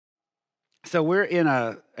So we're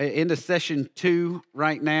into session 2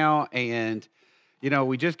 right now, and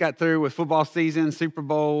we just got through with football season, Super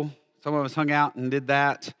Bowl. Some of us hung out and did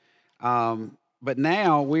that, but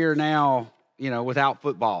now we're without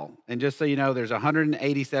football. And just so you know, there's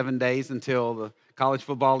 187 days until the college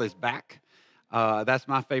football is back. That's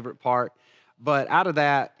my favorite part. But out of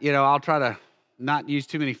that, I'll try to not use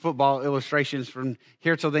too many football illustrations from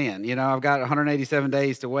here till then. I've got 187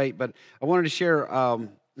 days to wait, but I wanted to share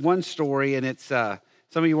one story, and it's some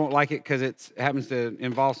of you won't like it because it happens to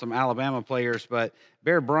involve some Alabama players, but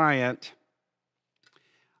Bear Bryant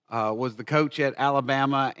was the coach at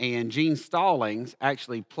Alabama, and Gene Stallings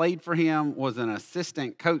actually played for him, was an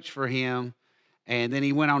assistant coach for him, and then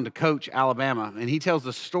he went on to coach Alabama. And he tells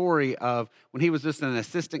the story of when he was just an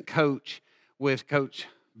assistant coach with Coach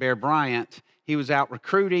Bear Bryant. He was out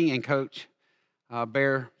recruiting, and Coach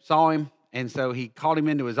Bear saw him, and so he called him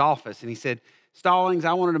into his office, and he said, "Stallings,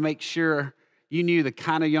 I wanted to make sure you knew the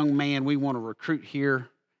kind of young man we want to recruit here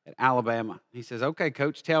at Alabama." He says, "Okay,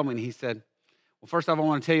 Coach, tell me." And he said, "Well, first off, I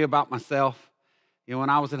want to tell you about myself. When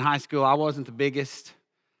I was in high school, I wasn't the biggest,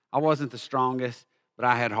 I wasn't the strongest, but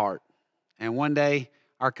I had heart. And one day,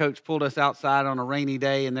 our coach pulled us outside on a rainy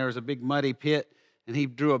day, and there was a big muddy pit, and he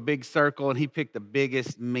drew a big circle, and he picked the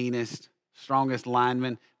biggest, meanest, strongest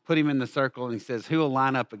lineman, put him in the circle, and he says, 'Who will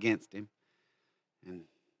line up against him?' And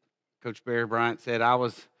Coach Bear Bryant said, 'I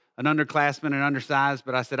was an underclassman and undersized,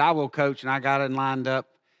 but I said, 'I will, Coach,' and I got it and lined up.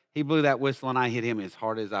 He blew that whistle, and I hit him as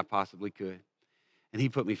hard as I possibly could. And he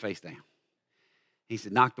put me face down. He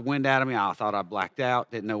said, knocked the wind out of me. I thought I blacked out,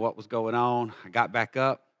 didn't know what was going on. I got back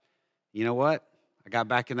up. You know what? I got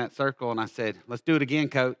back in that circle, and I said, 'Let's do it again,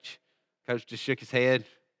 Coach.' Coach just shook his head,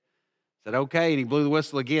 said, 'Okay,' and he blew the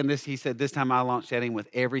whistle again. He said, 'This time I launched at him with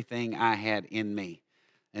everything I had in me.'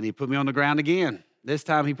 And he put me on the ground again. This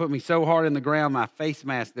time he put me so hard in the ground, my face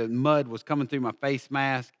mask, the mud was coming through my face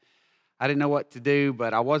mask. I didn't know what to do,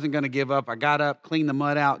 but I wasn't going to give up. I got up, cleaned the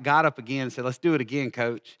mud out, got up again, and said, 'Let's do it again,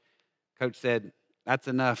 Coach.' Coach said, 'That's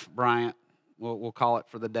enough, Bryant. We'll call it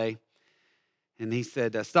for the day.' And he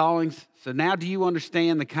said, 'Stallings, so now do you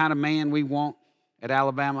understand the kind of man we want at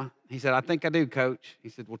Alabama?' He said, 'I think I do, Coach.' He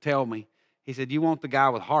said, 'Well, tell me.' He said, 'You want the guy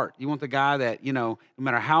with heart. You want the guy that, no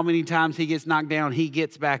matter how many times he gets knocked down, he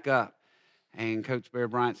gets back up.' And Coach Bear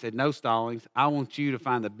Bryant said, 'No, Stallings, I want you to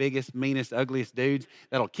find the biggest, meanest, ugliest dudes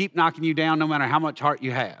that'll keep knocking you down no matter how much heart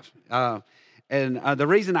you have.' The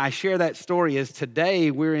reason I share that story is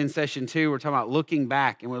today we're in session 2. We're talking about looking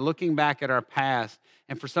back, and we're looking back at our past.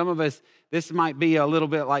 And for some of us, this might be a little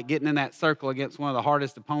bit like getting in that circle against one of the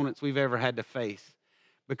hardest opponents we've ever had to face,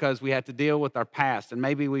 because we have to deal with our past, and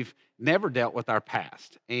maybe we've never dealt with our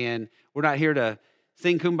past. And we're not here to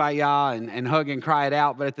sing Kumbaya and hug and cry it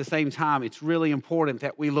out, but at the same time, it's really important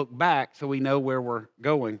that we look back so we know where we're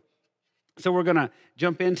going. So we're going to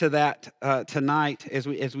jump into that tonight as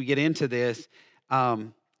we get into this.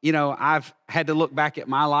 I've had to look back at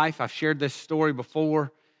my life. I've shared this story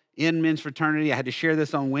before in men's fraternity. I had to share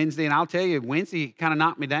this on Wednesday, and I'll tell you, Wednesday kind of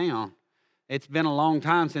knocked me down. It's been a long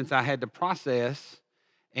time since I had to process,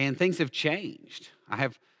 and things have changed. I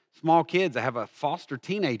have small kids. I have a foster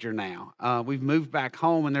teenager now. We've moved back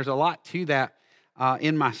home, and there's a lot to that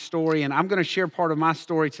in my story, and I'm going to share part of my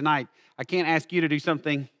story tonight. I can't ask you to do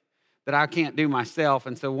something that I can't do myself,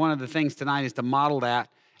 and so one of the things tonight is to model that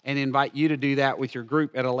and invite you to do that with your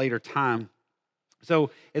group at a later time.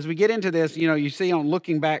 So as we get into this, you see on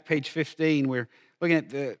Looking Back, page 15, we're looking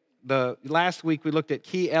at the last week we looked at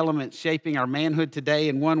key elements shaping our manhood today,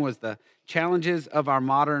 and one was the challenges of our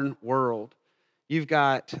modern world. You've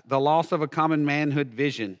got the loss of a common manhood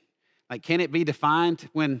vision. Like, can it be defined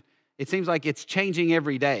when it seems like it's changing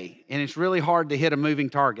every day, and it's really hard to hit a moving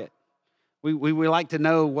target? We like to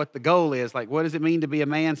know what the goal is. Like, what does it mean to be a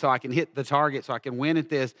man so I can hit the target, so I can win at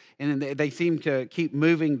this? And they seem to keep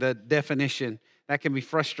moving the definition. That can be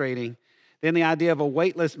frustrating. Then the idea of a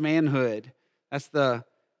weightless manhood. That's the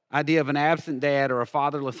idea of an absent dad or a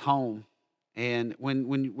fatherless home. And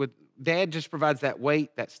when dad just provides that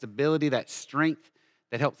weight, that stability, that strength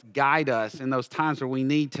that helps guide us in those times where we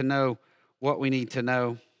need to know what we need to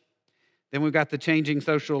know. Then we've got the changing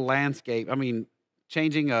social landscape.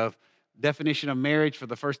 Changing of definition of marriage for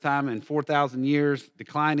the first time in 4,000 years,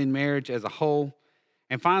 decline in marriage as a whole.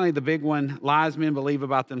 And finally, the big one, lies men believe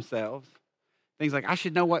about themselves. Things like, I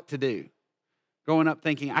should know what to do. Growing up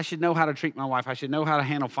thinking, I should know how to treat my wife. I should know how to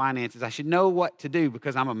handle finances. I should know what to do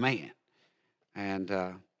because I'm a man. And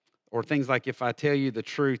or things like, if I tell you the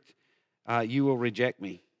truth, you will reject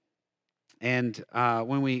me. And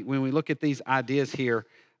when we look at these ideas here,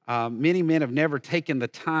 many men have never taken the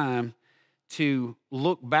time to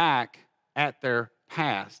look back at their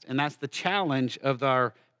past, and that's the challenge of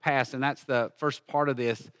our past, and that's the first part of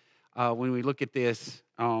this. When we look at this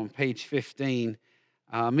on page 15,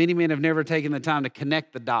 many men have never taken the time to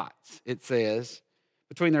connect the dots, it says,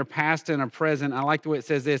 between their past and their present. I like the way it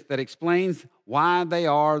says this, that explains why they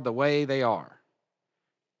are the way they are.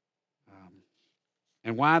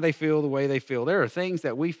 And why they feel the way they feel. There are things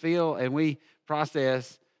that we feel and we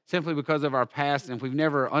process simply because of our past, and if we've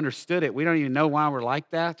never understood it, we don't even know why we're like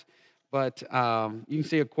that. But you can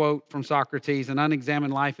see a quote from Socrates, an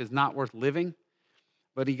unexamined life is not worth living.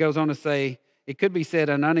 But he goes on to say, it could be said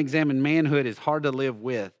an unexamined manhood is hard to live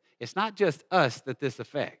with. It's not just us that this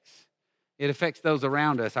affects. It affects those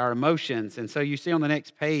around us, our emotions. And so you see on the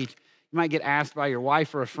next page, you might get asked by your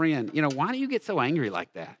wife or a friend, why do you get so angry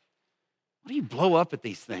like that? Why do you blow up at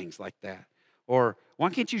these things like that? Or why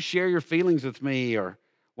can't you share your feelings with me? Or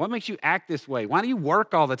what makes you act this way? Why do you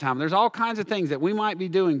work all the time? There's all kinds of things that we might be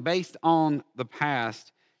doing based on the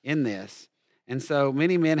past in this. And so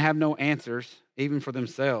many men have no answers, even for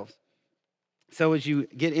themselves. So as you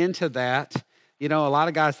get into that, a lot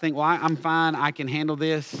of guys think, well, I'm fine. I can handle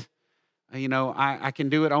this. I can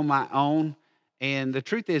do it on my own. And the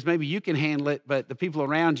truth is, maybe you can handle it, but the people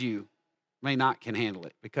around you may not can handle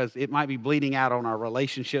it because it might be bleeding out on our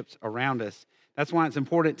relationships around us. That's why it's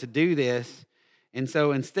important to do this. And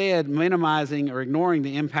so instead, minimizing or ignoring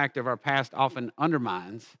the impact of our past often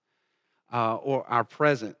undermines or our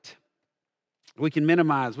present. We can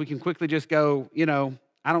minimize. We can quickly just go,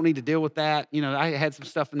 I don't need to deal with that. I had some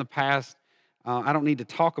stuff in the past. I don't need to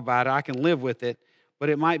talk about it. I can live with it. But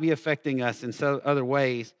it might be affecting us in so other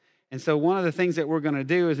ways. And so one of the things that we're going to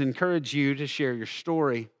do is encourage you to share your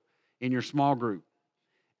story in your small group.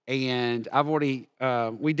 And I've already,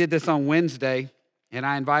 we did this on Wednesday, and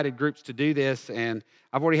I invited groups to do this, and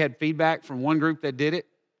I've already had feedback from one group that did it,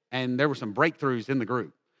 and there were some breakthroughs in the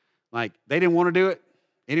group. Like, they didn't want to do it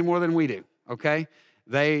any more than we do, okay?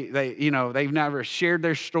 They've never shared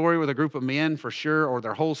their story with a group of men for sure, or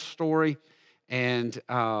their whole story, and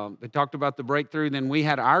they talked about the breakthrough. Then we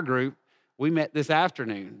had our group. We met this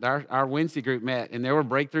afternoon. Our Wednesday group met, and there were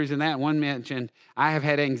breakthroughs in that. One mentioned, I have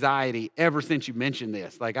had anxiety ever since you mentioned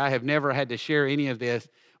this. Like, I have never had to share any of this,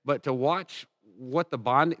 but to watch what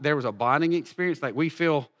there was a bonding experience. Like, we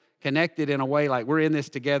feel connected in a way, like we're in this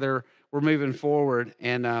together, we're moving forward.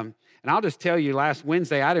 And I'll just tell you, last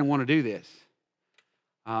Wednesday, I didn't want to do this.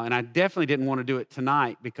 And I definitely didn't want to do it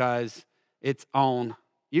tonight because it's on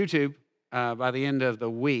YouTube by the end of the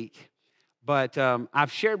week. But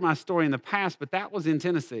I've shared my story in the past, but that was in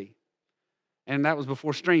Tennessee, and that was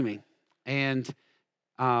before streaming. And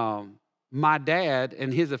my dad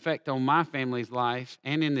and his effect on my family's life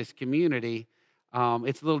and in this community,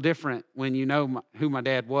 it's a little different when you know who my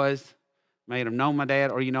dad was, may have known my dad,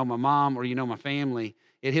 or you know my mom, or you know my family.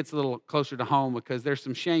 It hits a little closer to home because there's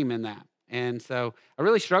some shame in that. And so I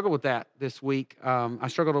really struggled with that this week. I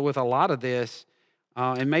struggled with a lot of this.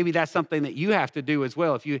 And maybe that's something that you have to do as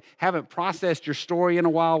well. If you haven't processed your story in a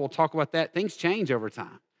while, we'll talk about that. Things change over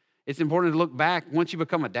time. It's important to look back once you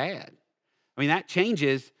become a dad. I mean, that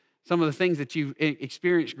changes some of the things that you've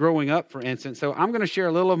experienced growing up, for instance. So I'm going to share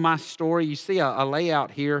a little of my story. You see a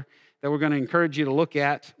layout here that we're going to encourage you to look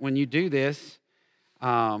at when you do this.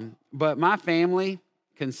 But my family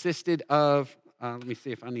consisted of, let me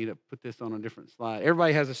see if I need to put this on a different slide.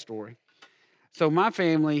 Everybody has a story. So my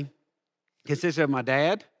family consisted of my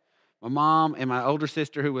dad, my mom, and my older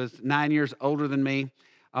sister, who was 9 years older than me.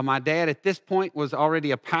 My dad at this point was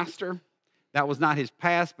already a pastor. That was not his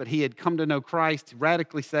past, but he had come to know Christ,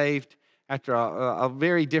 radically saved after a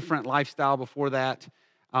very different lifestyle before that.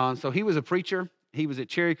 So he was a preacher. He was at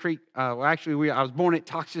Cherry Creek. I was born at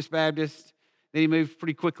Toxis Baptist. Then he moved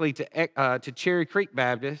pretty quickly to Cherry Creek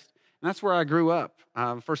Baptist. And that's where I grew up.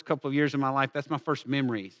 The first couple of years of my life, that's my first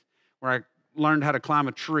memories, where I learned how to climb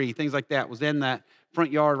a tree, things like that. Was in that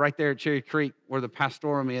front yard right there at Cherry Creek where the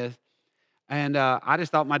pastorum is. And I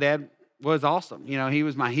just thought my dad was awesome. He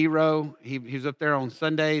was my hero. He was up there on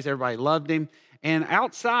Sundays. Everybody loved him. And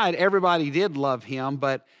outside, everybody did love him.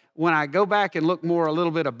 But when I go back and look more a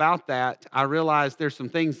little bit about that, I realized there's some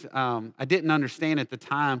things I didn't understand at the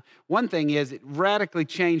time. One thing is it radically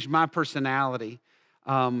changed my personality.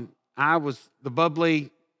 I was the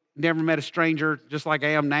bubbly, never met a stranger, just like I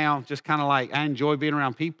am now, just kind of like I enjoy being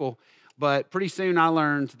around people. But pretty soon I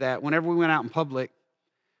learned that whenever we went out in public,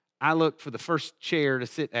 I looked for the first chair to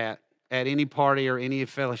sit at any party or any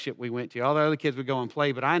fellowship we went to. All the other kids would go and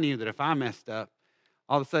play, but I knew that if I messed up,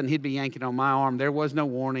 all of a sudden he'd be yanking on my arm. There was no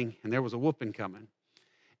warning, and there was a whooping coming.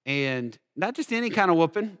 And not just any kind of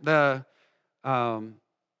whooping. The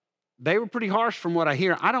they were pretty harsh from what I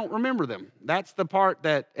hear. I don't remember them. That's the part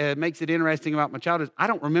that makes it interesting about my childhood. I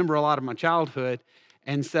don't remember a lot of my childhood.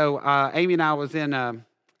 And so Amy and I was in,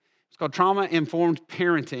 it's called Trauma-Informed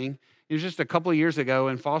Parenting. It was just a couple of years ago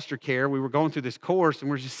in foster care. We were going through this course, and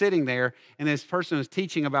we're just sitting there, and this person was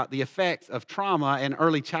teaching about the effects of trauma in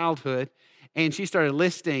early childhood. And she started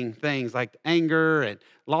listing things like anger and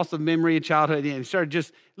loss of memory of childhood, and started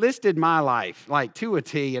just listed my life like to a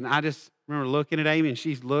T. And I just remember looking at Amy, and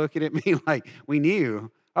she's looking at me like we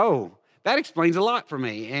knew. Oh, that explains a lot for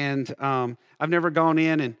me. And I've never gone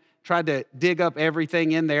in and tried to dig up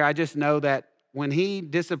everything in there. I just know that when he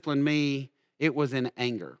disciplined me, it was in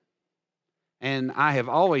anger. And I have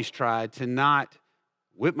always tried to not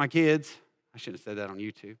whip my kids. I should have said that on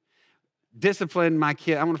YouTube. Discipline my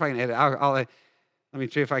kid. I wonder if I can edit. Let me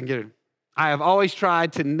see if I can get it. I have always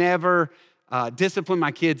tried to never discipline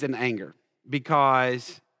my kids in anger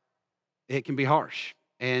because it can be harsh.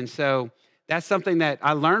 And so that's something that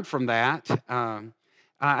I learned from that.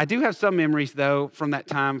 I do have some memories, though, from that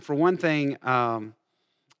time. For one thing,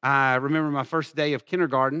 I remember my first day of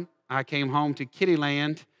kindergarten. I came home to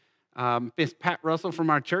Kittyland. Miss Pat Russell from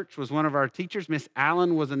our church was one of our teachers. Miss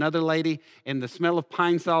Allen was another lady, and the smell of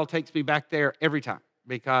pine sol takes me back there every time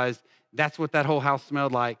because that's what that whole house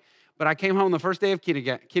smelled like. But I came home the first day of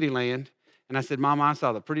Kittyland, and I said, Mama, I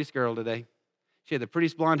saw the prettiest girl today. She had the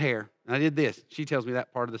prettiest blonde hair, and I did this. She tells me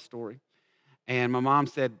that part of the story. And my mom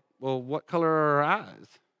said, well, what color are her eyes?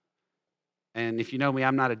 And if you know me,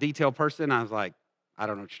 I'm not a detail person. I was like, I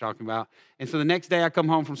don't know what you're talking about. And so the next day I come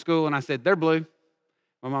home from school, and I said, they're blue.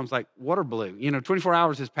 My mom's like, what are blue? 24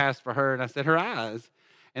 hours has passed for her. And I said, her eyes.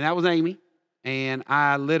 And that was Amy. And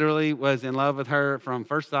I literally was in love with her from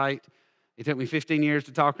first sight. It took me 15 years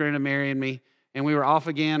to talk her into marrying me. And we were off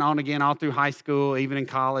again, on again, all through high school, even in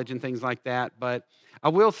college and things like that. But I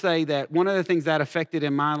will say that one of the things that affected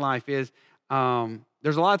in my life is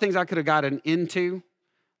there's a lot of things I could have gotten into.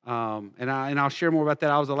 And I'll share more about that.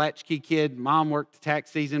 I was a latchkey kid. Mom worked tax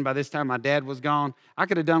season. By this time, my dad was gone. I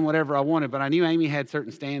could have done whatever I wanted, but I knew Amy had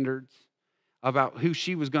certain standards about who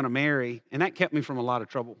she was going to marry, and that kept me from a lot of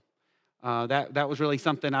trouble. That was really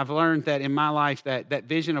something I've learned that in my life, that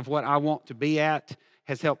vision of what I want to be at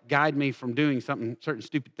has helped guide me from doing certain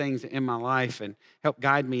stupid things in my life and helped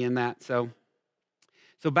guide me in that. So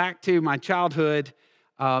back to my childhood.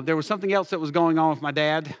 There was something else that was going on with my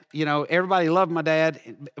dad. Everybody loved my dad,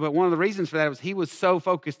 but one of the reasons for that was he was so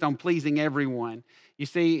focused on pleasing everyone. You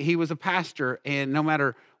see, he was a pastor, and no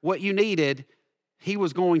matter what you needed, he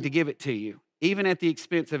was going to give it to you, even at the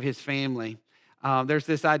expense of his family. There's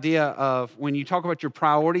this idea of when you talk about your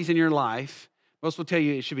priorities in your life, most will tell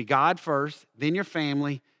you it should be God first, then your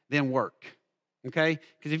family, then work. Okay?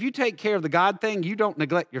 Because if you take care of the God thing, you don't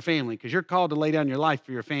neglect your family because you're called to lay down your life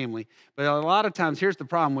for your family. But a lot of times, here's the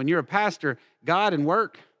problem. When you're a pastor, God and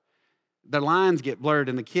work, the lines get blurred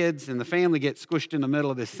and the kids and the family get squished in the middle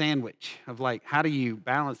of this sandwich of like, how do you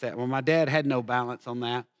balance that? Well, my dad had no balance on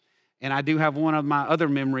that. And I do have one of my other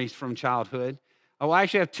memories from childhood. Oh, I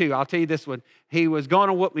actually have two. I'll tell you this one. He was going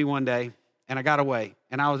to whoop me one day, and I got away.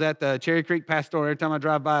 And I was at the Cherry Creek Pastoral. Every time I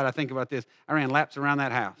drive by it, I think about this. I ran laps around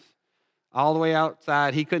that house. All the way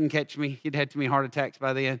outside. He couldn't catch me. He'd had too many heart attacks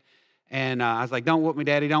by then. And I was like, don't whoop me,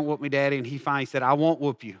 Daddy. Don't whoop me, Daddy. And he finally said, I won't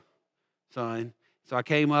whoop you, son. So I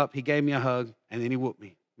came up. He gave me a hug, and then he whooped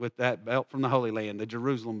me with that belt from the Holy Land, the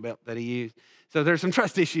Jerusalem belt that he used. So there's some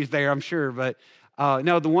trust issues there, I'm sure. But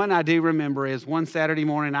no, the one I do remember is one Saturday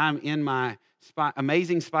morning, I'm in my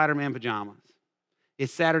amazing Spider-Man pajamas.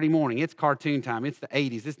 It's Saturday morning. It's cartoon time. It's the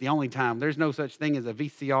 80s. It's the only time. There's no such thing as a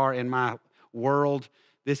VCR in my world.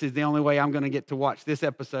 This is the only way I'm going to get to watch this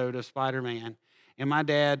episode of Spider-Man. And my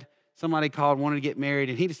dad, somebody called, wanted to get married,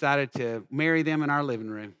 and he decided to marry them in our living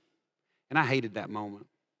room. And I hated that moment.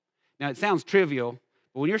 Now, it sounds trivial,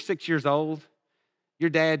 but when you're 6 years old,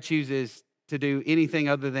 your dad chooses to do anything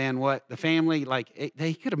other than what the family,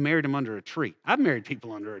 they could have married him under a tree. I've married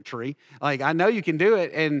people under a tree. I know you can do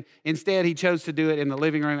it, and instead he chose to do it in the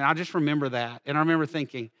living room. And I just remember that. And I remember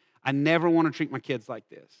thinking, I never want to treat my kids like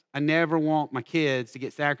this. I never want my kids to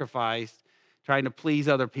get sacrificed trying to please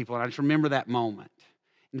other people. And I just remember that moment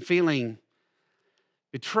and feeling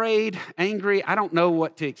betrayed, angry. I don't know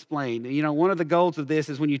what to explain. One of the goals of this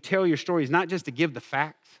is when you tell your story is not just to give the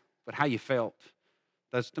facts, but how you felt.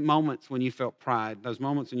 Those moments when you felt pride, those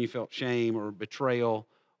moments when you felt shame or betrayal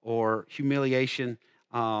or humiliation,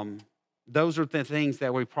 those are the things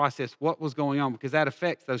that we process what was going on because that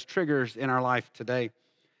affects those triggers in our life today.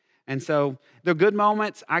 And so the good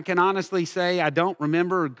moments, I can honestly say I don't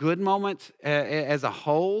remember good moments as a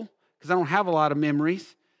whole because I don't have a lot of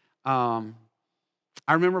memories.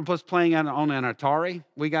 I remember us playing on an Atari.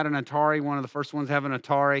 We got an Atari, one of the first ones to have an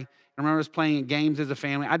Atari. I remember us playing games as a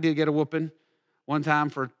family. I did get a whooping one time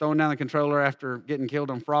for throwing down the controller after getting killed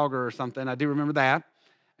on Frogger or something. I do remember that.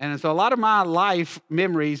 And so a lot of my life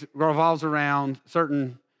memories revolves around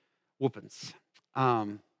certain whoopings.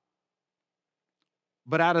 But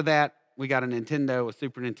out of that, we got a Nintendo, a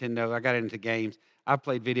Super Nintendo. I got into games. I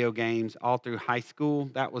played video games all through high school.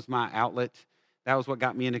 That was my outlet. That was what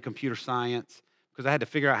got me into computer science because I had to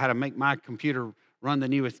figure out how to make my computer run the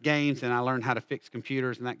newest games, and I learned how to fix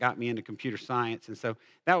computers, and that got me into computer science. And so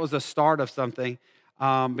that was the start of something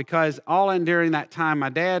because all in during that time, my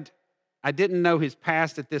dad, I didn't know his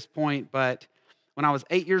past at this point, but when I was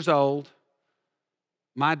 8 years old,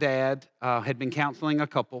 my dad had been counseling a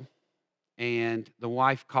couple, and the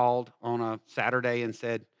wife called on a Saturday and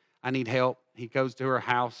said, I need help. He goes to her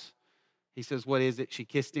house. He says, what is it? She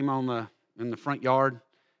kissed him in the front yard,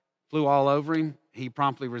 flew all over him. He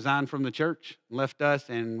promptly resigned from the church, left us,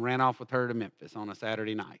 and ran off with her to Memphis on a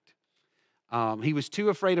Saturday night. He was too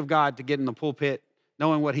afraid of God to get in the pulpit,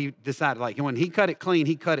 knowing what he decided. Like when he cut it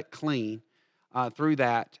clean through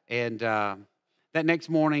that. And that next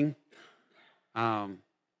morning, I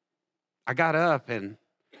got up, and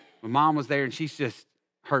my mom was there, and she's just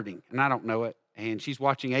hurting, and I don't know it. And she's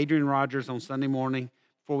watching Adrian Rogers on Sunday morning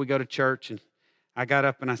before we go to church. And I got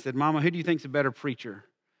up, and I said, Mama, who do you think's a better preacher,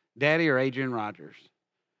 Daddy or Adrian Rogers?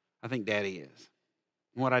 I think Daddy is.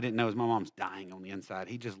 And what I didn't know is my mom's dying on the inside.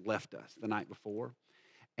 He just left us the night before.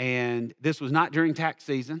 And this was not during tax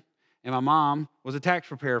season. And my mom was a tax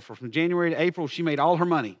preparer. From January to April, she made all her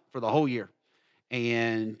money for the whole year.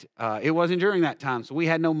 And it wasn't during that time, so we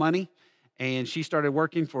had no money. And she started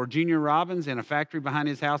working for Junior Robbins in a factory behind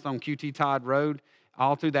his house on QT Todd Road.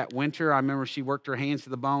 All through that winter, I remember she worked her hands to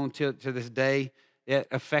the bone to this day. It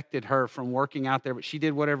affected her from working out there, but she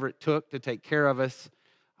did whatever it took to take care of us.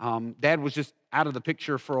 Dad was just out of the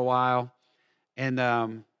picture for a while.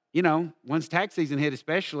 And, once tax season hit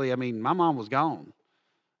especially, my mom was gone.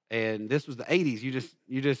 And this was the 80s.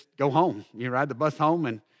 You just go home. You ride the bus home,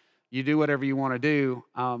 and you do whatever you want to do.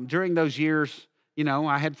 During those years,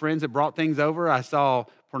 I had friends that brought things over. I saw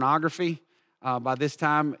pornography. By this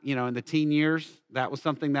time, in the teen years, that was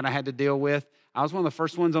something that I had to deal with. I was one of the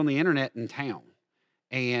first ones on the internet in town.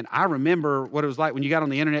 And I remember what it was like when you got on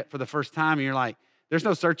the internet for the first time, and you're like, there's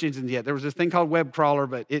no search engines yet. There was this thing called web crawler,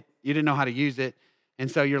 but you didn't know how to use it.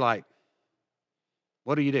 And so you're like,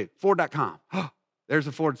 what do you do? Ford.com. Oh, there's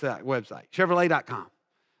a Ford website. Chevrolet.com.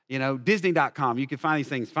 Disney.com. You can find these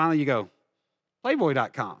things. Finally, you go,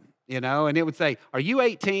 Playboy.com. And it would say, are you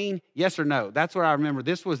 18? Yes or no? That's where I remember.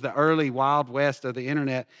 This was the early Wild West of the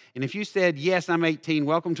internet. And if you said, yes, I'm 18,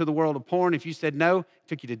 welcome to the world of porn. If you said no, it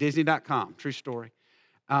took you to Disney.com. True story.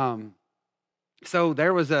 So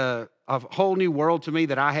there was a whole new world to me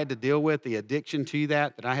that I had to deal with, the addiction to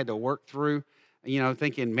that I had to work through,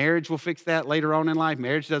 thinking marriage will fix that later on in life.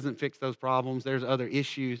 Marriage doesn't fix those problems. There's other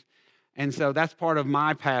issues. And so that's part of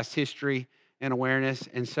my past history and awareness.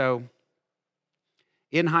 And so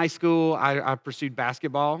in high school, I pursued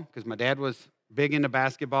basketball because my dad was big into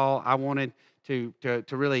basketball. I wanted to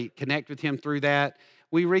really connect with him through that.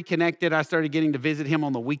 We reconnected. I started getting to visit him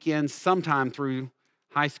on the weekends sometime through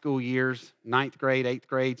high school years, 9th grade, 8th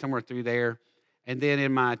grade, somewhere through there. And then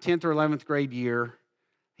in my 10th or 11th grade year,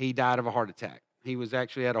 he died of a heart attack. He was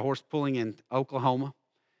actually at a horse pulling in Oklahoma,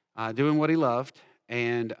 doing what he loved.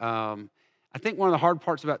 And I think one of the hard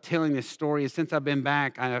parts about telling this story is since I've been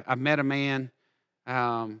back, I've met a man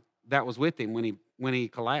that was with him when he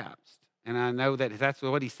collapsed. And I know that that's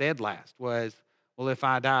what he said last was, well, if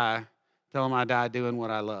I die, tell him I died doing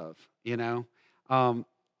what I love,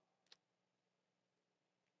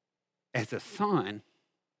 As a son,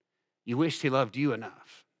 you wished he loved you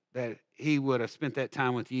enough that he would have spent that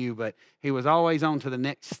time with you, but he was always on to the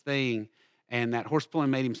next thing, and that horse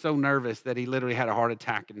pulling made him so nervous that he literally had a heart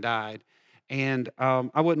attack and died. And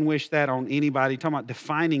I wouldn't wish that on anybody. Talking about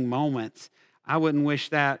defining moments, I wouldn't wish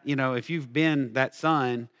that, if you've been that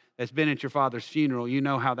son that's been at your father's funeral, you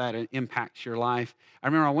know how that impacts your life. I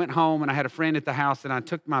remember I went home and I had a friend at the house and I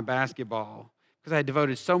took my basketball because I had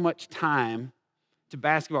devoted so much time to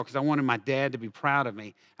basketball because I wanted my dad to be proud of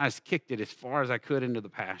me. I just kicked it as far as I could into the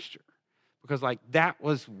pasture because that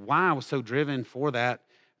was why I was so driven for that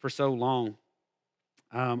for so long.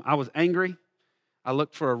 I was angry. I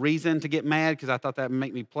looked for a reason to get mad because I thought that would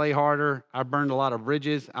make me play harder. I burned a lot of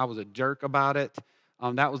bridges. I was a jerk about it.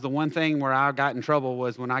 That was the one thing where I got in trouble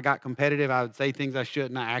was when I got competitive, I would say things I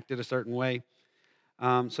shouldn't. I acted a certain way.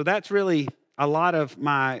 So that's really a lot of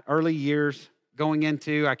my early years going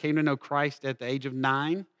into. I came to know Christ at the age of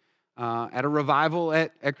 9 at a revival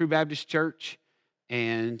at Crew Baptist Church.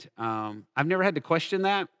 And I've never had to question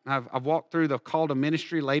that. I've walked through the call to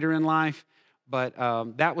ministry later in life, but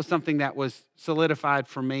that was something that was solidified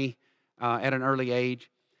for me at an early age.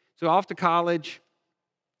 So off to college,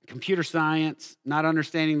 computer science, not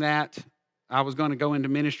understanding that. I was going to go into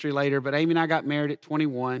ministry later, but Amy and I got married at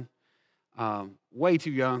 21. Way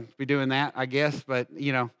too young to be doing that, I guess, but,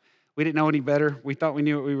 we didn't know any better. We thought we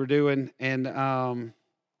knew what we were doing, and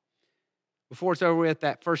before it's over with,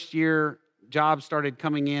 that first year, jobs started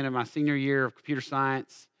coming in my senior year of computer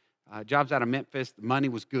science, jobs out of Memphis. The money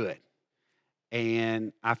was good,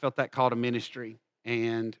 and I felt that call to ministry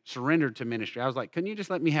and surrendered to ministry. I was like, couldn't you just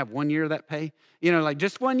let me have 1 year of that pay? Like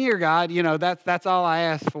just 1 year, God, that's all I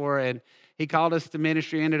asked for. And he called us to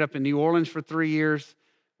ministry, ended up in New Orleans for 3 years,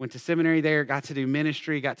 went to seminary there, got to do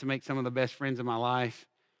ministry, got to make some of the best friends in my life.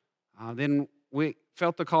 Then we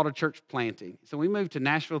felt the call to church planting. So we moved to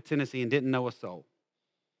Nashville, Tennessee, and didn't know a soul,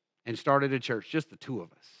 and started a church, just the two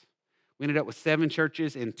of us. We ended up with 7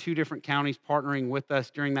 churches in 2 different counties partnering with us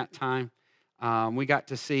during that time. We got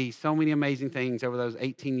to see so many amazing things over those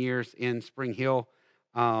 18 years in Spring Hill.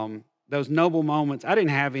 Those noble moments, I didn't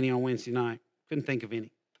have any on Wednesday night. Couldn't think of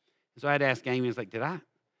any. So I had to ask Amy, I was like,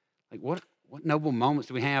 what noble moments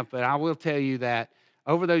do we have? But I will tell you that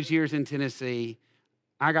over those years in Tennessee,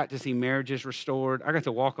 I got to see marriages restored. I got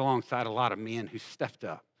to walk alongside a lot of men who stepped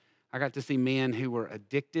up. I got to see men who were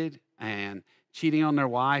addicted and cheating on their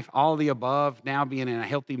wife, all the above, now being in a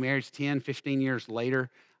healthy marriage 10, 15 years later.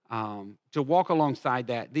 To walk alongside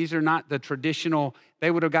that. These are not the traditional,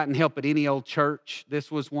 they would have gotten help at any old church.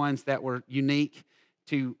 This was ones that were unique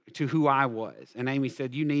to who I was. And Amy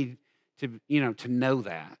said, you need to know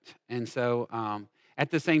that. And so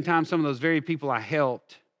at the same time, some of those very people I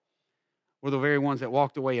helped were the very ones that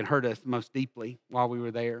walked away and hurt us most deeply while we were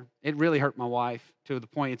there. It really hurt my wife to the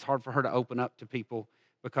point it's hard for her to open up to people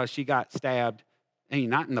because she got stabbed, and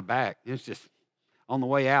not in the back. It's just on the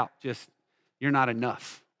way out, just you're not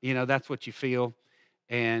enough. That's what you feel.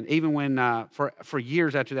 And even when, for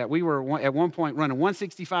years after that, we were at one point running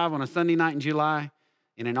 165 on a Sunday night in July,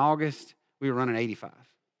 and in August, we were running 85.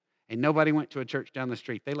 And nobody went to a church down the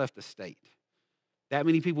street. They left the state. That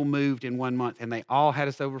many people moved in 1 month, and they all had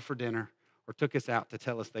us over for dinner or took us out to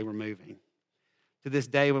tell us they were moving. To this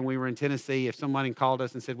day, when we were in Tennessee, if somebody called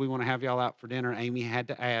us and said, we want to have y'all out for dinner, Amy had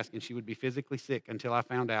to ask, and she would be physically sick until I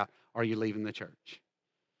found out, are you leaving the church?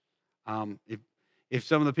 If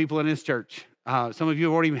some of the people in this church, some of you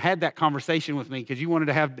have already had that conversation with me because you wanted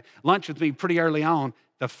to have lunch with me pretty early on,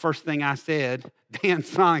 the first thing I said, Dan's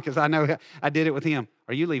smiling because I know I did it with him,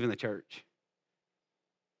 are you leaving the church?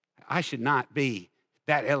 I should not be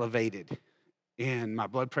that elevated in my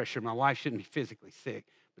blood pressure. My wife shouldn't be physically sick,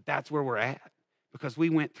 but that's where we're at because we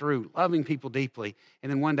went through loving people deeply,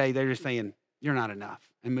 and then one day they're just saying, you're not enough,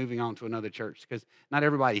 and moving on to another church because not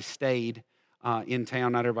everybody stayed in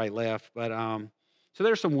town, not everybody left, but so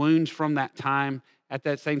there's some wounds from that time. At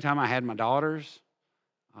that same time, I had my daughters.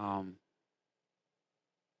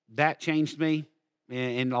 That changed me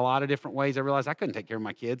in a lot of different ways. I realized I couldn't take care of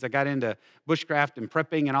my kids. I got into bushcraft and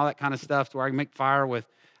prepping and all that kind of stuff to where I can make fire with,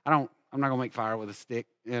 I'm not going to make fire with a stick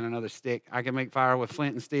and another stick. I can make fire with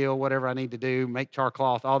flint and steel, whatever I need to do, make char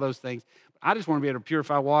cloth, all those things. I just want to be able to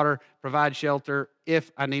purify water, provide shelter if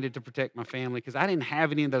I needed to protect my family because I didn't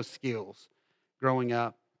have any of those skills growing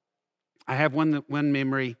up. I have one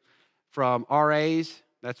memory from RAs,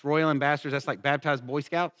 that's Royal Ambassadors, that's like baptized Boy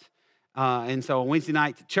Scouts. And so on Wednesday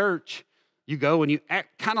nights at church, you go and you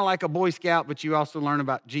act kind of like a Boy Scout, but you also learn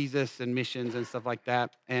about Jesus and missions and stuff like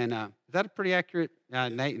that. And is that a pretty accurate,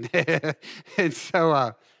 Nate? And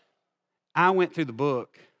so I went through the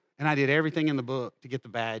book, and I did everything in the book to get the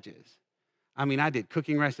badges. I mean, I did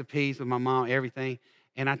cooking recipes with my mom, everything.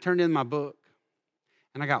 And I turned in my book,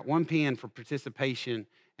 and I got 1 pen for participation,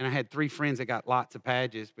 and I had 3 friends that got lots of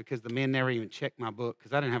badges because the men never even checked my book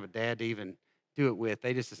because I didn't have a dad to even do it with.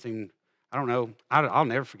 They just assumed, I don't know, I'll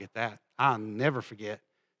never forget that. I'll never forget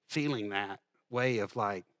feeling that way of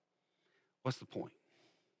like, what's the point?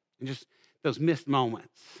 And just those missed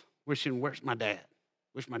moments, wishing, where's my dad?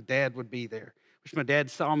 Wish my dad would be there. Wish my dad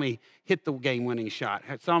saw me hit the game-winning shot,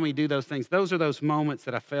 saw me do those things. Those are those moments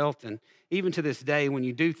that I felt, and even to this day, when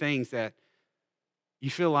you do things that you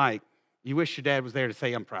feel like you wish your dad was there to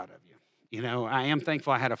say, I'm proud of you. I am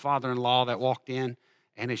thankful I had a father-in-law that walked in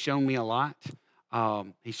and has shown me a lot.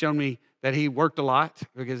 He showed me that he worked a lot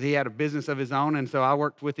because he had a business of his own, and so I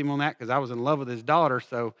worked with him on that because I was in love with his daughter,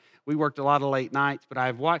 so we worked a lot of late nights, but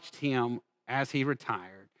I've watched him, as he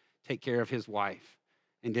retired, take care of his wife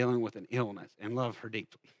and dealing with an illness and love her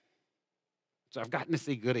deeply. So I've gotten to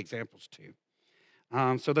see good examples too.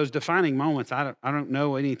 So those defining moments, I don't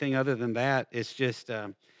know anything other than that. It's just,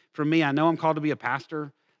 for me, I know I'm called to be a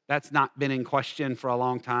pastor. That's not been in question for a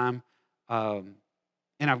long time. Um,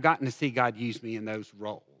 and I've gotten to see God use me in those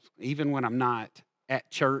roles, even when I'm not at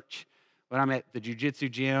church, when I'm at the jujitsu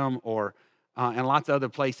gym or and lots of other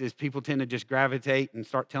places. People tend to just gravitate and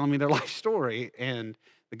start telling me their life story. And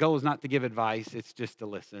the goal is not to give advice; it's just to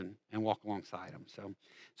listen and walk alongside them. So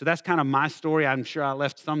that's kind of my story. I'm sure I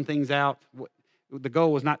left some things out. The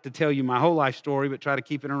goal was not to tell you my whole life story, but try to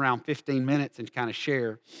keep it around 15 minutes and kind of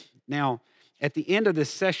share. Now, at the end of this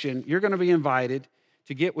session, you're going to be invited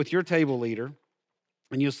to get with your table leader,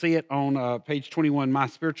 and you'll see it on page 21, My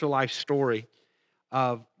Spiritual Life Story,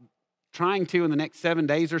 of trying to, in the next 7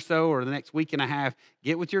 days or so, or the next week and a half,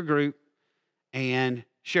 get with your group and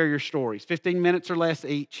share your stories. 15 minutes or less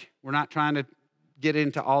each. We're not trying to get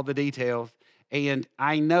into all the details. And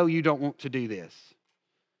I know you don't want to do this.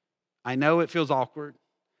 I know it feels awkward,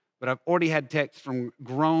 but I've already had texts from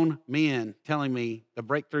grown men telling me the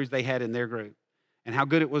breakthroughs they had in their group and how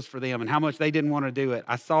good it was for them and how much they didn't want to do it.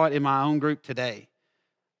 I saw it in my own group today.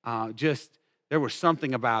 There was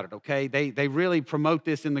something about it, okay? They really promote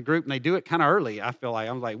this in the group, and they do it kind of early, I feel like.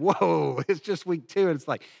 I'm like, whoa, it's just week 2. And it's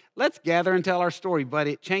like, let's gather and tell our story. But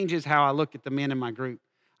it changes how I look at the men in my group.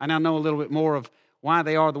 I now know a little bit more of why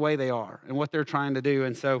they are the way they are and what they're trying to do.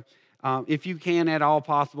 And so if you can at all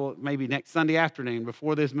possible, maybe next Sunday afternoon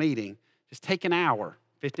before this meeting, just take an hour,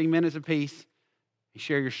 15 minutes apiece, and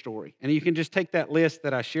share your story. And you can just take that list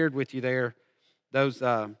that I shared with you there, those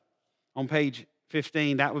on page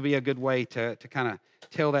 15, that would be a good way to kind of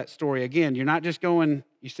tell that story. Again, you're not just going,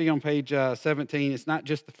 you see on page 17, it's not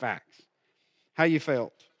just the facts. How you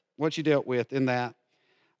felt, what you dealt with in that.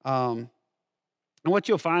 And what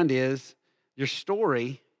you'll find is your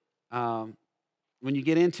story, when you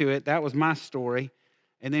get into it, that was my story.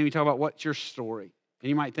 And then we talk about what's your story. And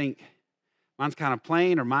you might think, mine's kind of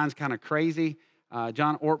plain or mine's kind of crazy.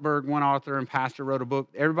 John Ortberg, one author and pastor, wrote a book,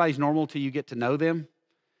 Everybody's Normal Till You Get to Know Them.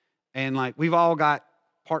 And like we've all got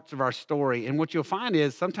parts of our story. And what you'll find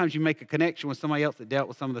is sometimes you make a connection with somebody else that dealt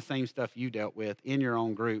with some of the same stuff you dealt with in your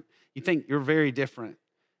own group. You think you're very different. And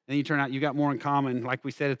then you turn out you got more in common. Like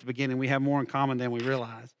we said at the beginning, we have more in common than we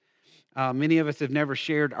realize. Many of us have never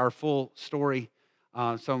shared our full story.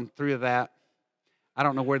 So through that, I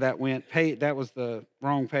don't know where that went. That was the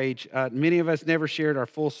wrong page. Many of us never shared our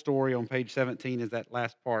full story. On page 17 is that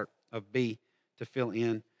last part of B to fill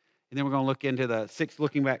in. And then we're going to look into the 6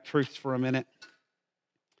 looking back truths for a minute.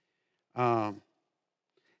 Some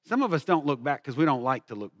of us don't look back because we don't like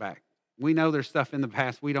to look back. We know there's stuff in the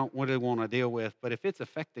past we don't really want to deal with, but if it's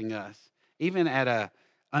affecting us, even at a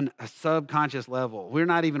subconscious level, we're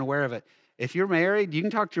not even aware of it. If you're married, you can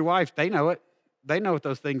talk to your wife. They know it. They know what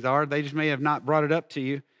those things are. They just may have not brought it up to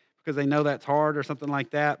you because they know that's hard or something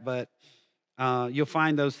like that, but you'll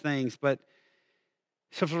find those things.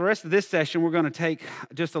 So for the rest of this session, we're going to take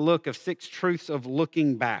just a look of 6 truths of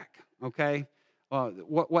looking back, okay?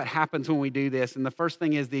 What happens when we do this? And the first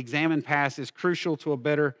thing is the examine past is crucial to a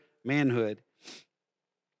better manhood.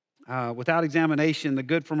 Without examination, the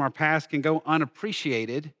good from our past can go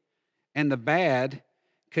unappreciated, and the bad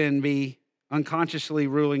can be unconsciously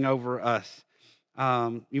ruling over us.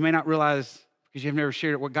 You may not realize, because you've never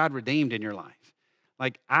shared it, what God redeemed in your life.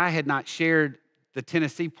 Like, I had not shared the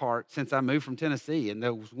Tennessee part since I moved from Tennessee, and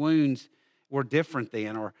those wounds were different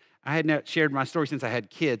then, or I had not shared my story since I had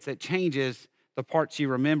kids. That changes the parts you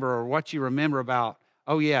remember or what you remember about,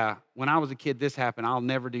 oh yeah, when I was a kid, this happened. I'll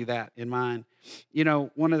never do that in mine. You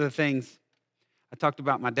know, one of the things I talked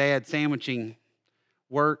about my dad sandwiching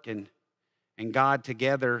work and God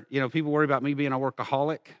together. You know, people worry about me being a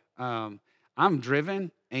workaholic. I'm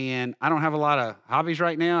driven, and I don't have a lot of hobbies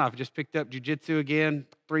right now. I've just picked up jujitsu again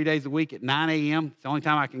 3 days a week at 9 a.m. It's the only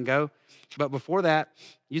time I can go. But before that,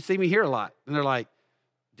 you see me here a lot. And they're like,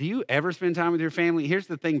 do you ever spend time with your family? Here's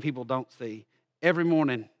the thing people don't see. Every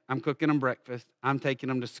morning, I'm cooking them breakfast. I'm taking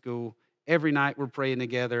them to school. Every night, we're praying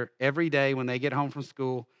together. Every day when they get home from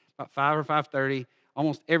school, about 5 or 5:30,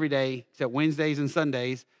 almost every day, except Wednesdays and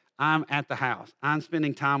Sundays, I'm at the house. I'm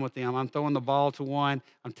spending time with them. I'm throwing the ball to one.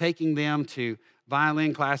 I'm taking them to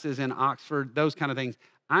violin classes in Oxford, those kind of things.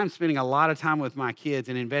 I'm spending a lot of time with my kids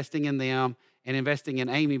and investing in them and investing in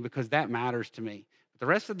Amy because that matters to me. But the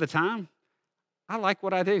rest of the time, I like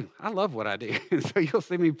what I do. I love what I do. So you'll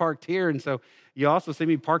see me parked here, and so you also see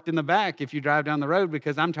me parked in the back if you drive down the road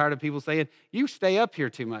because I'm tired of people saying, you stay up here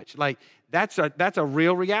too much. Like, that's a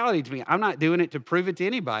real reality to me. I'm not doing it to prove it to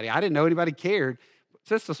anybody. I didn't know anybody cared. It's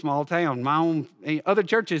just a small town. My own other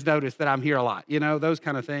churches notice that I'm here a lot, you know, those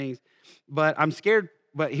kind of things. But I'm scared.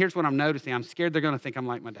 But here's what I'm noticing. I'm scared they're going to think I'm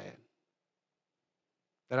like my dad.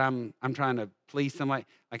 that I'm trying to please somebody.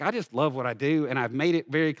 Like, I just love what I do, and I've made it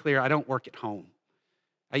very clear I don't work at home.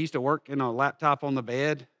 I used to work in a laptop on the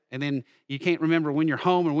bed, and then you can't remember when you're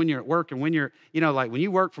home and when you're at work and when you're, like when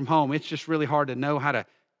you work from home, it's just really hard to know how to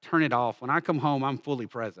turn it off. When I come home, I'm fully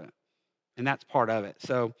present, and that's part of it.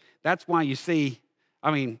 So that's why you see,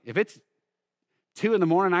 if it's 2 in the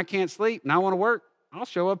morning, I can't sleep, and I want to work, I'll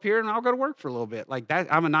show up here and I'll go to work for a little bit. Like that,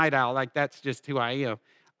 I'm a night owl. Like that's just who I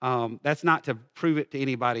am. That's not to prove it to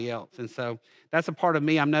anybody else. And so that's a part of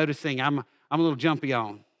me I'm noticing I'm a little jumpy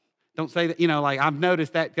on. Don't say that, like I've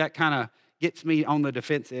noticed that kind of gets me on the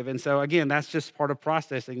defensive. And so again, that's just part of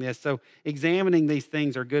processing this. So examining these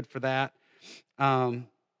things are good for that. Number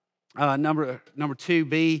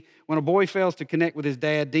 2B, when a boy fails to connect with his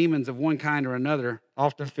dad, demons of one kind or another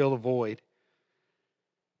often fill the void.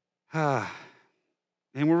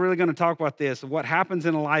 And we're really going to talk about this, what happens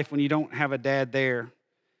in a life when you don't have a dad there.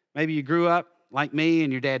 Maybe you grew up like me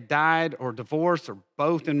and your dad died or divorced or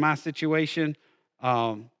both in my situation.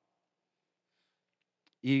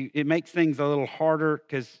 It makes things a little harder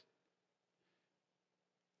because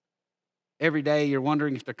every day you're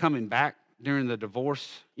wondering if they're coming back during the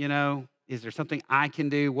divorce, Is there something I can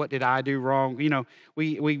do? What did I do wrong?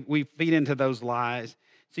 We feed into those lies.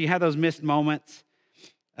 So you have those missed moments.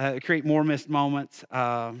 Create more missed moments.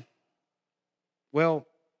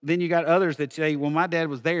 Then you got others that say, well, my dad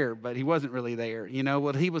was there, but he wasn't really there.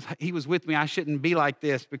 Well, he was with me. I shouldn't be like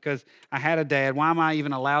this because I had a dad. Why am I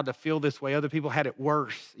even allowed to feel this way? Other people had it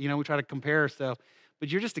worse. We try to compare ourselves. But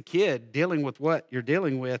you're just a kid dealing with what you're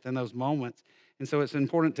dealing with in those moments. And so it's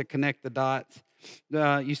important to connect the dots.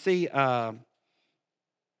 You see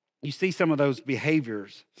some of those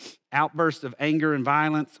behaviors, outbursts of anger and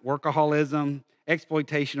violence, workaholism,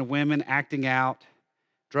 exploitation of women, acting out,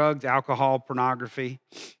 drugs, alcohol, pornography.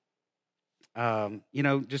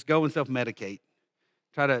 Just go and self-medicate.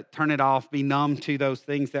 Try to turn it off, be numb to those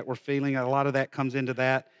things that we're feeling. A lot of that comes into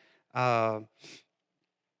that.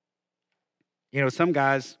 Some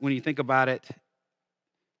guys, when you think about it,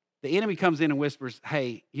 the enemy comes in and whispers,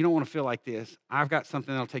 hey, you don't want to feel like this. I've got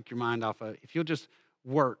something that'll take your mind off of it. If you'll just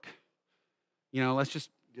work, let's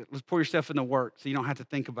pour yourself into work so you don't have to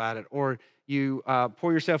think about it. Or you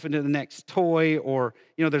pour yourself into the next toy, or,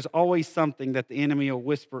 there's always something that the enemy will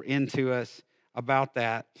whisper into us about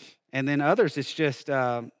that. And then others, it's just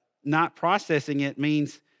not processing it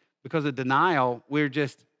means because of denial, we're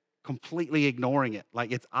just completely ignoring it.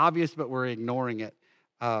 Like it's obvious, but we're ignoring it.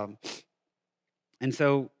 And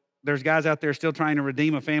so there's guys out there still trying to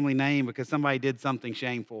redeem a family name because somebody did something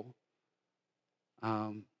shameful.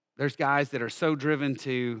 There's guys that are so driven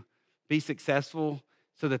to be successful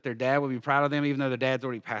so that their dad will be proud of them, even though their dad's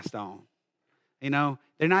already passed on.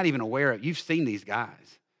 They're not even aware of it. You've seen these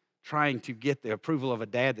guys trying to get the approval of a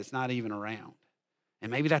dad that's not even around.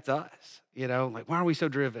 And maybe that's us, like, why are we so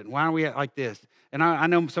driven? Why are we like this? And I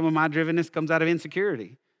know some of my drivenness comes out of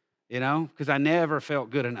insecurity, because I never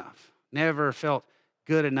felt good enough. Never felt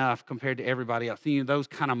good enough compared to everybody else. Those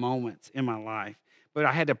kind of moments in my life. But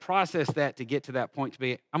I had to process that to get to that point to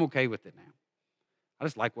be, I'm okay with it now. I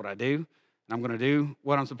just like what I do, and I'm going to do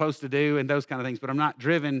what I'm supposed to do and those kind of things, but I'm not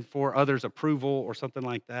driven for others' approval or something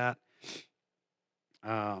like that.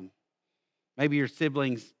 Maybe your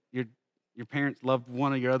siblings, your parents loved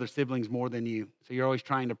one of your other siblings more than you, so you're always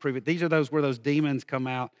trying to prove it. These are where those demons come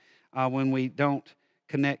out when we don't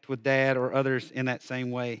connect with dad or others in that same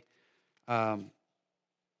way. So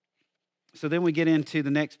then we get into the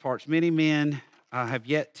next parts. Many men have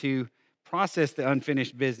yet to process the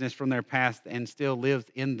unfinished business from their past and still lives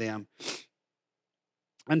in them.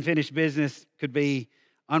 Unfinished business could be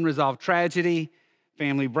unresolved tragedy,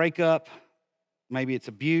 family breakup, maybe it's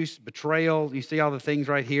abuse, betrayal. You see all the things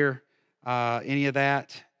right here, any of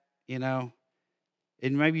that, And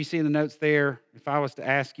maybe you see in the notes there, if I was to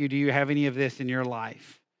ask you, do you have any of this in your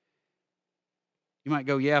life? You might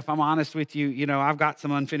go, yeah, if I'm honest with you, I've got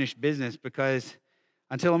some unfinished business because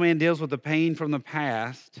until a man deals with the pain from the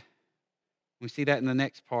past, we see that in the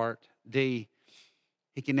next part, D,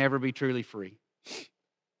 he can never be truly free.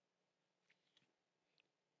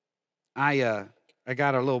 I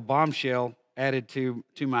got a little bombshell added to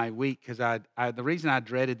my week because the reason I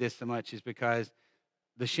dreaded this so much is because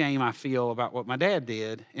the shame I feel about what my dad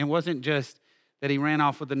did. And it wasn't just that he ran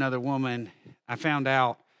off with another woman. I found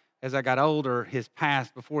out as I got older, his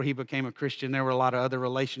past, before he became a Christian, there were a lot of other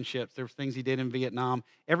relationships. There were things he did in Vietnam.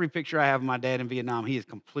 Every picture I have of my dad in Vietnam, he is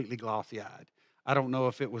completely glossy-eyed. I don't know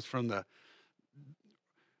if it was from the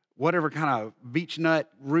whatever kind of beech nut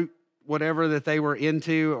root whatever that they were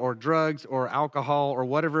into, or drugs or alcohol or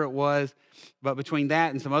whatever it was. But between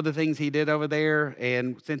that and some other things he did over there,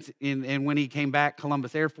 and when he came back,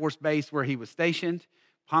 Columbus Air Force Base where he was stationed,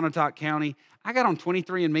 Pontotoc County, I got on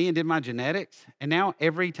 23andMe and did my genetics. And now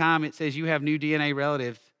every time it says you have new DNA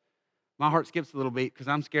relatives, my heart skips a little beat because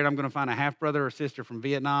I'm scared I'm going to find a half-brother or sister from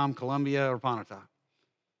Vietnam, Colombia, or Pontotoc.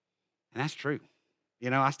 And that's true.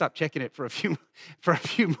 I stopped checking it for a few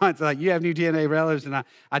months. Like, you have new DNA relatives, and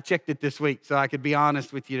I checked it this week so I could be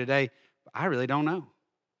honest with you today. But I really don't know.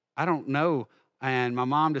 I don't know. And my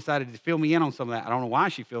mom decided to fill me in on some of that. I don't know why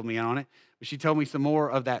she filled me in on it, but she told me some more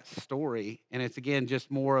of that story. And it's, again, just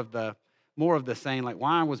more of the saying, like,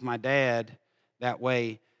 why was my dad that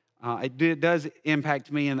way? It does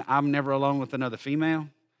impact me, and I'm never alone with another female.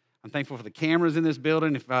 I'm thankful for the cameras in this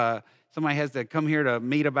building. If somebody has to come here to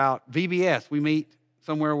meet about VBS, we meet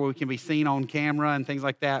somewhere where we can be seen on camera and things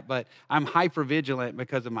like that. But I'm hyper vigilant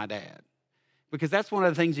because of my dad. Because that's one of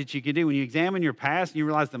the things that you can do when you examine your past and you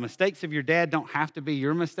realize the mistakes of your dad don't have to be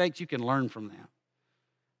your mistakes. You can learn from them.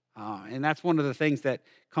 And that's one of the things that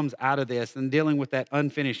comes out of this and dealing with that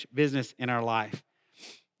unfinished business in our life.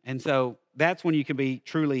 And so that's when you can be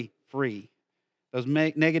truly free. Those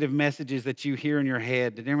negative messages that you hear in your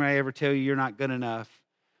head. Did anybody ever tell you you're not good enough?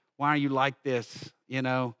 Why are you like this?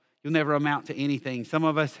 You'll never amount to anything. Some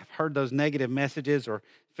of us have heard those negative messages or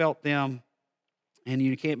felt them, and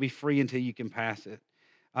you can't be free until you can pass it.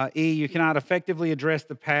 You cannot effectively address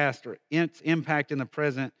the past or its impact in the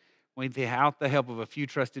present without the help of a few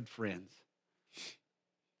trusted friends.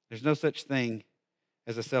 There's no such thing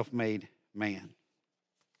as a self-made man.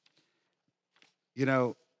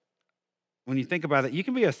 When you think about it, you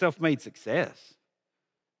can be a self-made success.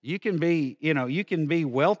 You can be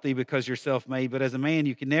wealthy because you're self-made, but as a man,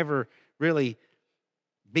 you can never really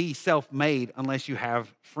be self-made unless you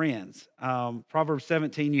have friends. Proverbs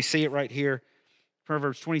 17, you see it right here.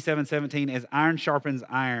 Proverbs 27:17, as iron sharpens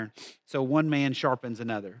iron, so one man sharpens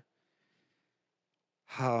another.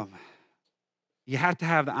 You have to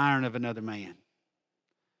have the iron of another man.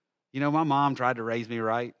 My mom tried to raise me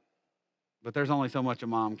right, but there's only so much a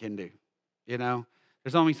mom can do.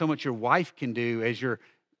 There's only so much your wife can do as your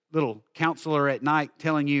little counselor at night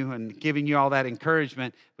telling you and giving you all that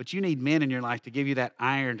encouragement, but you need men in your life to give you that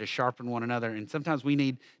iron to sharpen one another. And sometimes we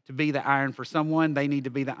need to be the iron for someone. They need to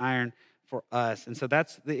be the iron for us. And so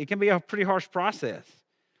it can be a pretty harsh process,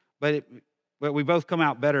 but we both come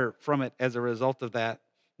out better from it as a result of that.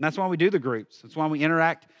 And that's why we do the groups. That's why we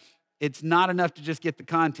interact. It's not enough to just get the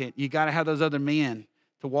content. You got to have those other men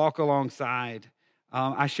to walk alongside.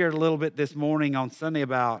 I shared a little bit this morning on Sunday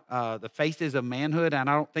about the faces of manhood, and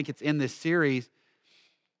I don't think it's in this series,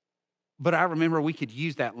 but I remember we could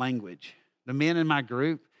use that language. The men in my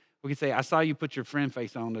group, we could say, I saw you put your friend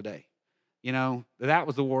face on today. That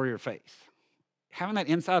was the warrior face. Having that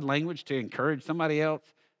inside language to encourage somebody else,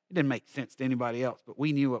 it didn't make sense to anybody else, but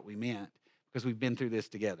we knew what we meant because we've been through this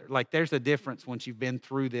together. Like, there's a difference once you've been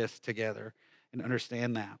through this together and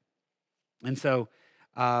understand that. And so,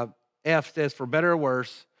 F says, for better or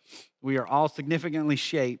worse, we are all significantly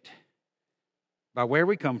shaped by where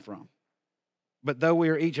we come from. But though we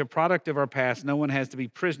are each a product of our past, no one has to be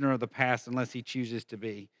prisoner of the past unless he chooses to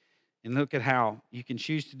be. And look at how you can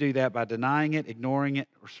choose to do that by denying it, ignoring it,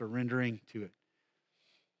 or surrendering to it.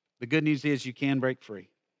 The good news is you can break free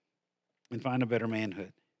and find a better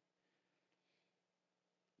manhood.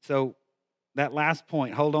 So that last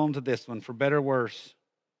point, hold on to this one. For better or worse,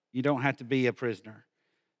 you don't have to be a prisoner.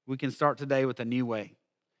 We can start today with a new way.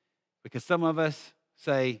 Because some of us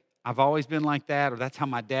say, I've always been like that, or that's how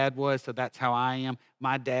my dad was, so that's how I am.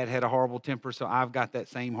 My dad had a horrible temper, so I've got that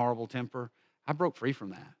same horrible temper. I broke free from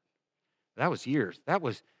that. That was years. That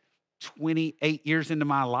was 28 years into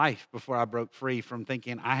my life before I broke free from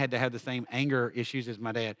thinking I had to have the same anger issues as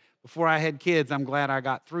my dad. Before I had kids, I'm glad I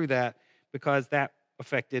got through that because that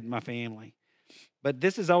affected my family. But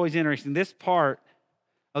this is always interesting. This part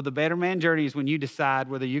of the Better Man journey is when you decide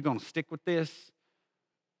whether you're going to stick with this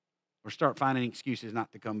or start finding excuses not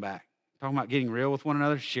to come back. Talking about getting real with one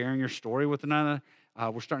another, sharing your story with another.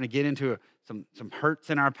 We're starting to get into some hurts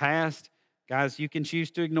in our past. Guys, you can choose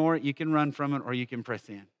to ignore it, you can run from it, or you can press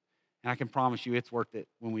in. And I can promise you it's worth it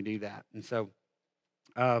when we do that. And so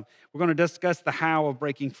we're going to discuss the how of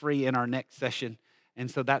breaking free in our next session. And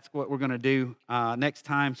so that's what we're going to do next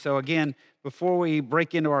time. So again, before we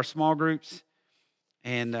break into our small groups,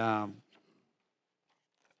 and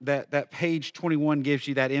that page 21 gives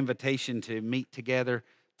you that invitation to meet together.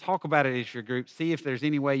 Talk about it as your group. See if there's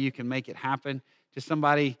any way you can make it happen. Just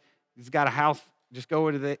somebody who's got a house, just go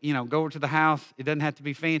over to the house. It doesn't have to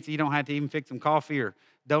be fancy. You don't have to even fix some coffee or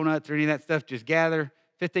donuts or any of that stuff. Just gather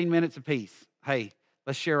 15 minutes apiece. Hey,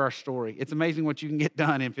 let's share our story. It's amazing what you can get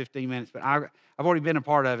done in 15 minutes, but I've already been a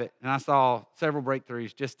part of it, and I saw several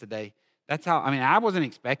breakthroughs just today. That's how, I mean, I wasn't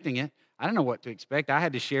expecting it. I didn't know what to expect. I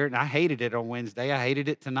had to share it, and I hated it on Wednesday. I hated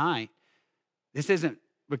it tonight. This isn't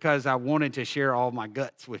because I wanted to share all my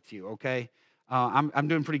guts with you, okay? I'm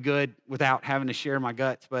doing pretty good without having to share my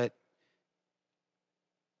guts, but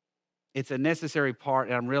it's a necessary part,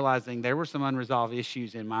 and I'm realizing there were some unresolved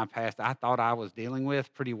issues in my past I thought I was dealing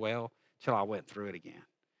with pretty well till I went through it again.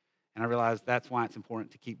 And I realized that's why it's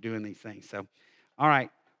important to keep doing these things. So, all right,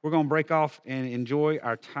 we're going to break off and enjoy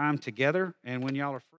our time together. And when y'all are free,